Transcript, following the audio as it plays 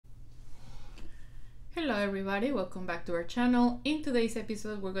Hello everybody, welcome back to our channel. In today's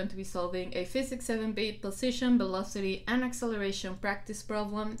episode we're going to be solving a Physics 7B position, velocity and acceleration practice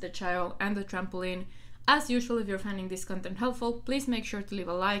problem, the child and the trampoline. As usual, if you're finding this content helpful, please make sure to leave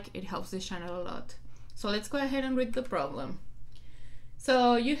a like, it helps this channel a lot. So let's go ahead and read the problem.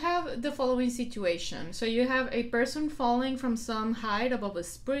 So you have the following situation. So you have a person falling from some height above a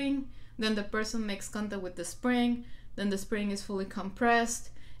spring, then the person makes contact with the spring, then the spring is fully compressed,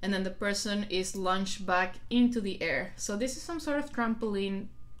 and then the person is launched back into the air. So this is some sort of trampoline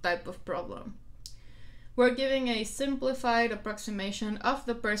type of problem. We're giving a simplified approximation of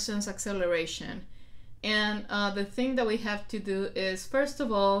the person's acceleration. And the thing that we have to do is, first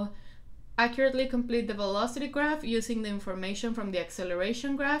of all, accurately complete the velocity graph using the information from the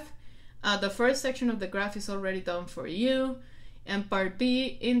acceleration graph. The first section of the graph is already done for you. And part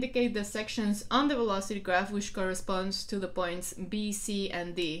B, indicate the sections on the velocity graph which corresponds to the points B, C,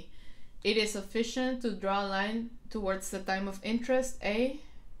 and D. It is sufficient to draw a line towards the time of interest. A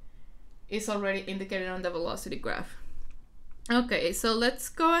is already indicated on the velocity graph. Okay, so let's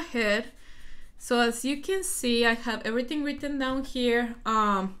go ahead. So as you can see, I have everything written down here.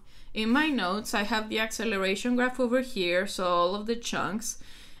 In my notes, I have the acceleration graph over here, so all of the chunks.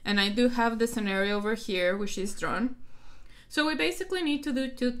 And I do have the scenario over here, which is drawn. So we basically need to do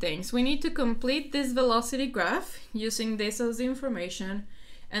two things. We need to complete this velocity graph using this as information,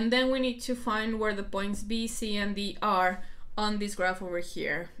 and then we need to find where the points B, C, and D are on this graph over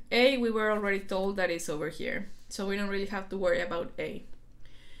here. A, we were already told that is over here, so we don't really have to worry about A.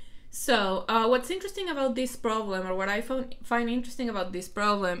 So what's interesting about this problem, or what I find interesting about this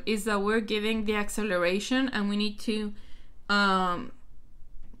problem, is that we're giving the acceleration and we need to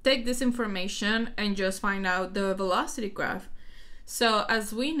take this information and just find out the velocity graph. So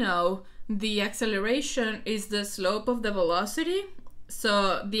as we know, the acceleration is the slope of the velocity.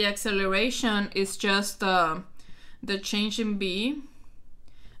 So the acceleration is just the change in B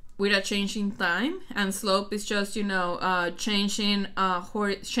with a change in time, and slope is just, you know, changing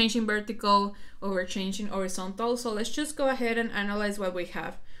vertical over changing horizontal. So let's just go ahead and analyze what we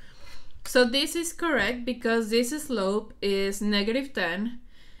have. So this is correct because this slope is -10.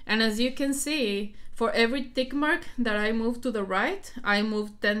 And as you can see, for every tick mark that I move to the right, I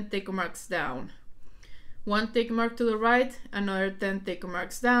move 10 tick marks down. One tick mark to the right, another 10 tick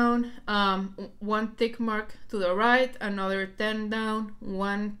marks down. One tick mark to the right, another 10 down.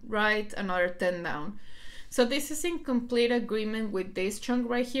 One right, another 10 down. So this is in complete agreement with this chunk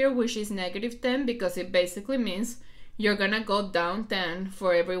right here, which is -10, because it basically means you're gonna go down 10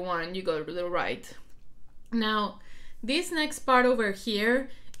 for every one you go to the right. Now, this next part over here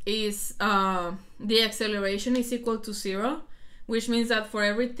is the acceleration is equal to 0, which means that for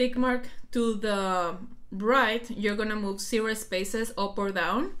every tick mark to the right, you're gonna move 0 spaces up or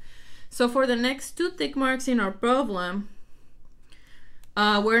down. So for the next two tick marks in our problem,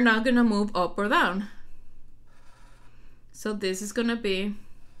 we're not gonna move up or down. So this is gonna be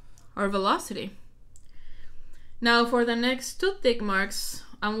our velocity. Now for the next two tick marks,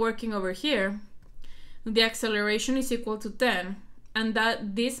 I'm working over here, the acceleration is equal to 10. And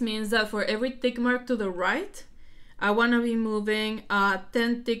this means that for every tick mark to the right, I want to be moving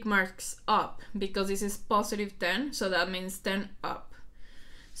 10 tick marks up, because this is +10, so that means 10 up.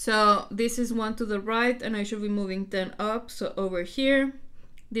 So this is one to the right, and I should be moving 10 up, so over here.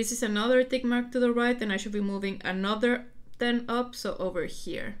 This is another tick mark to the right, and I should be moving another 10 up, so over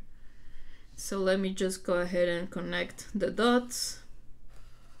here. So let me just go ahead and connect the dots.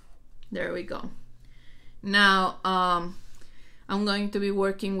 There we go. Now, I'm going to be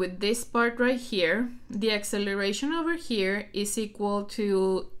working with this part right here. The acceleration over here is equal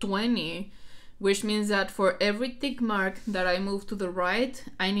to 20, which means that for every tick mark that I move to the right,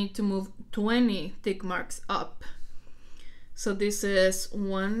 I need to move 20 tick marks up. So this is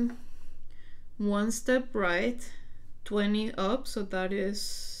one step right, 20 up, so that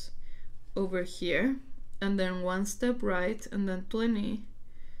is over here, and then one step right, and then 20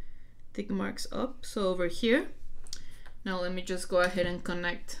 tick marks up, so over here. Now let me just go ahead and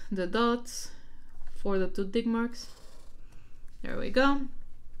connect the dots for the two tick marks. There we go.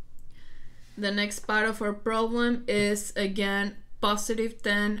 The next part of our problem is, again,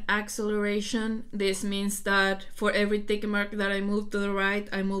 +10 acceleration. This means that for every tick mark that I move to the right,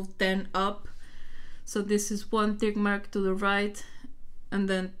 I move 10 up. So this is one tick mark to the right, and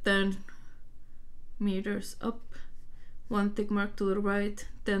then 10 meters up. One tick mark to the right,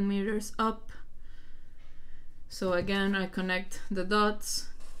 10 meters up. So again, I connect the dots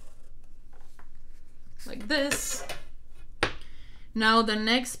like this. Now the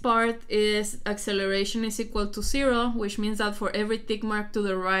next part is acceleration is equal to 0, which means that for every tick mark to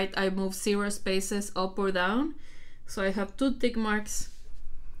the right, I move 0 spaces up or down. So I have 2 tick marks,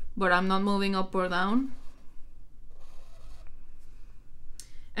 but I'm not moving up or down.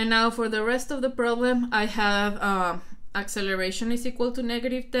 And now for the rest of the problem, I have acceleration is equal to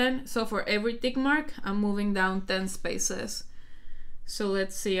 -10. So for every tick mark, I'm moving down 10 spaces. So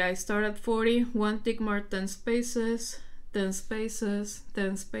let's see, I start at 40, 1 tick mark, 10 spaces, 10 spaces,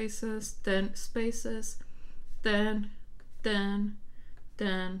 10 spaces, 10 spaces, 10, 10,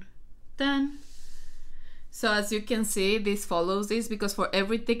 10, 10. So as you can see, this follows this, because for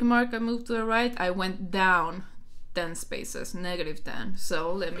every tick mark I moved to the right, I went down 10 spaces, -10.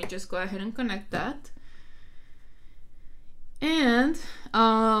 So let me just go ahead and connect that. And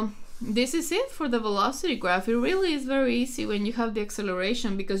this is it for the velocity graph. It really is very easy when you have the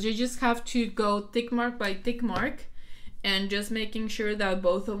acceleration, because you just have to go tick mark by tick mark and just making sure that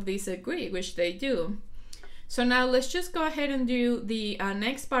both of these agree, which they do. So now let's just go ahead and do the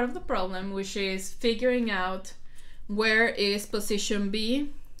next part of the problem, which is figuring out where is position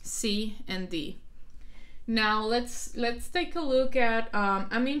B, C, and D. Now let's take a look at,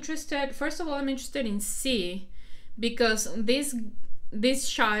 first of all, I'm interested in C, because this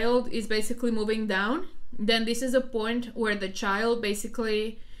child is basically moving down. Then this is a point where the child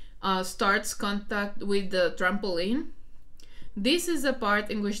basically starts contact with the trampoline. This is a part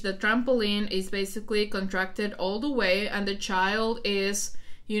in which the trampoline is basically contracted all the way, and the child is,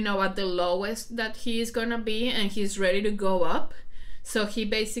 you know, at the lowest that he is gonna be, and he's ready to go up. So he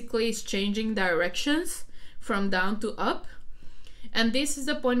basically is changing directions from down to up. And this is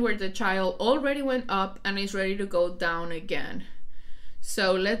the point where the child already went up and is ready to go down again.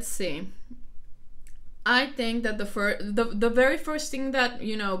 So let's see. I think that the very first thing that,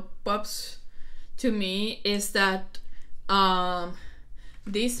 you know, pops to me is that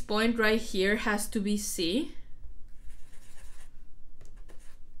this point right here has to be C.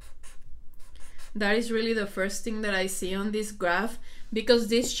 That is really the first thing that I see on this graph, because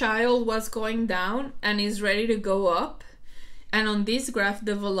this child was going down and is ready to go up. And on this graph,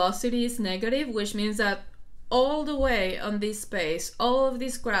 the velocity is negative, which means that all the way on this space, all of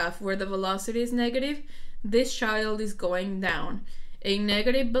this graph where the velocity is negative, this child is going down. A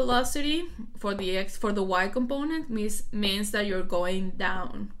negative velocity for the y component means that you're going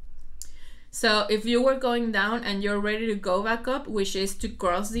down. So if you were going down and you're ready to go back up, which is to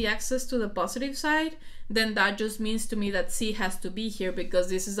cross the axis to the positive side, then that just means to me that C has to be here, because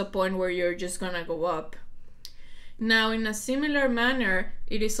this is a point where you're just gonna go up. Now, in a similar manner,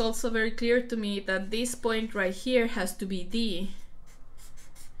 it is also very clear to me that this point right here has to be D,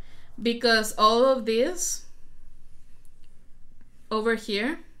 because all of this over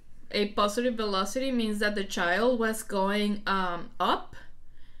here, a positive velocity, means that the child was going up,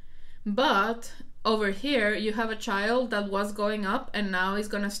 but over here you have a child that was going up and now is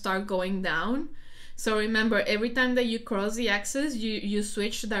gonna start going down. So remember, every time that you cross the axis, you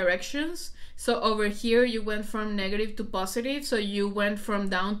switch directions. So over here you went from negative to positive, so you went from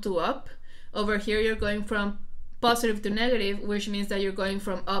down to up. Over here you're going from positive to negative, which means that you're going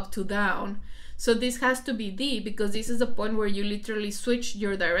from up to down. So this has to be D, because this is the point where you literally switch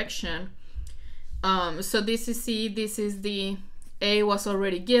your direction. So this is C, this is D, A was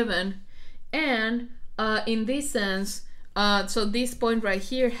already given. And in this sense, so this point right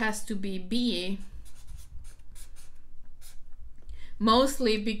here has to be B,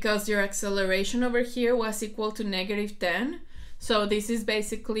 mostly because your acceleration over here was equal to -10. So this is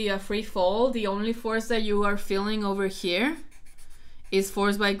basically a free fall. The only force that you are feeling over here is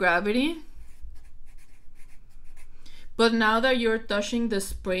force by gravity. But now that you're touching the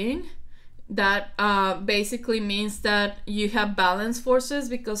spring, that basically means that you have balance forces,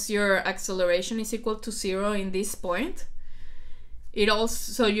 because your acceleration is equal to 0 in this point. It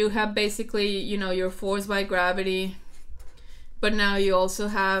also, so you have basically, you know, your force by gravity, but now you also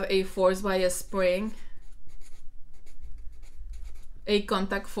have a force by a spring, a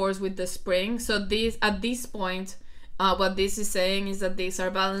contact force with the spring. So this, at this point, what this is saying is that these are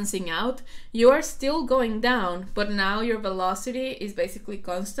balancing out. You are still going down, but now your velocity is basically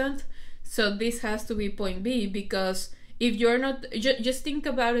constant. So this has to be point B, because if you're not, just think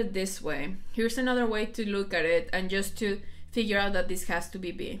about it this way. Here's another way to look at it, and just to figure out that this has to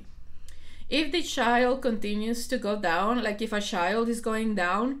be B. If the child continues to go down, like if a child is going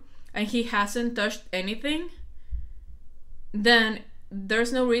down and he hasn't touched anything, then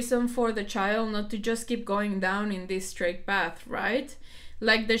there's no reason for the child not to just keep going down in this straight path, right?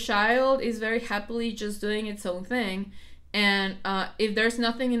 Like the child is very happily just doing its own thing, and if there's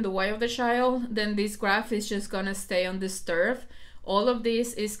nothing in the way of the child, then this graph is just gonna stay undisturbed. All of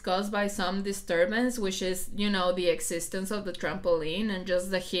this is caused by some disturbance, which is, you know, the existence of the trampoline and just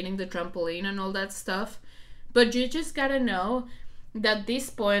the hitting the trampoline and all that stuff. But you just gotta know that this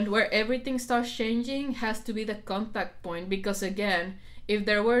point where everything starts changing has to be the contact point, because again, if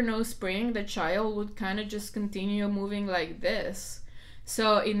there were no spring, the child would kind of just continue moving like this.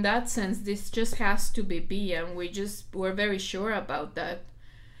 So in that sense, this just has to be B, and we're very sure about that.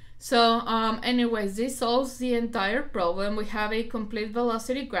 So anyways, this solves the entire problem. We have a complete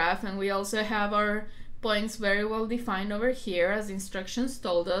velocity graph, and we also have our points very well defined over here as instructions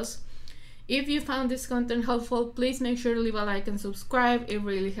told us. If you found this content helpful, please make sure to leave a like and subscribe. It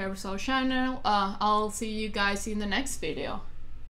really helps our channel. I'll see you guys in the next video.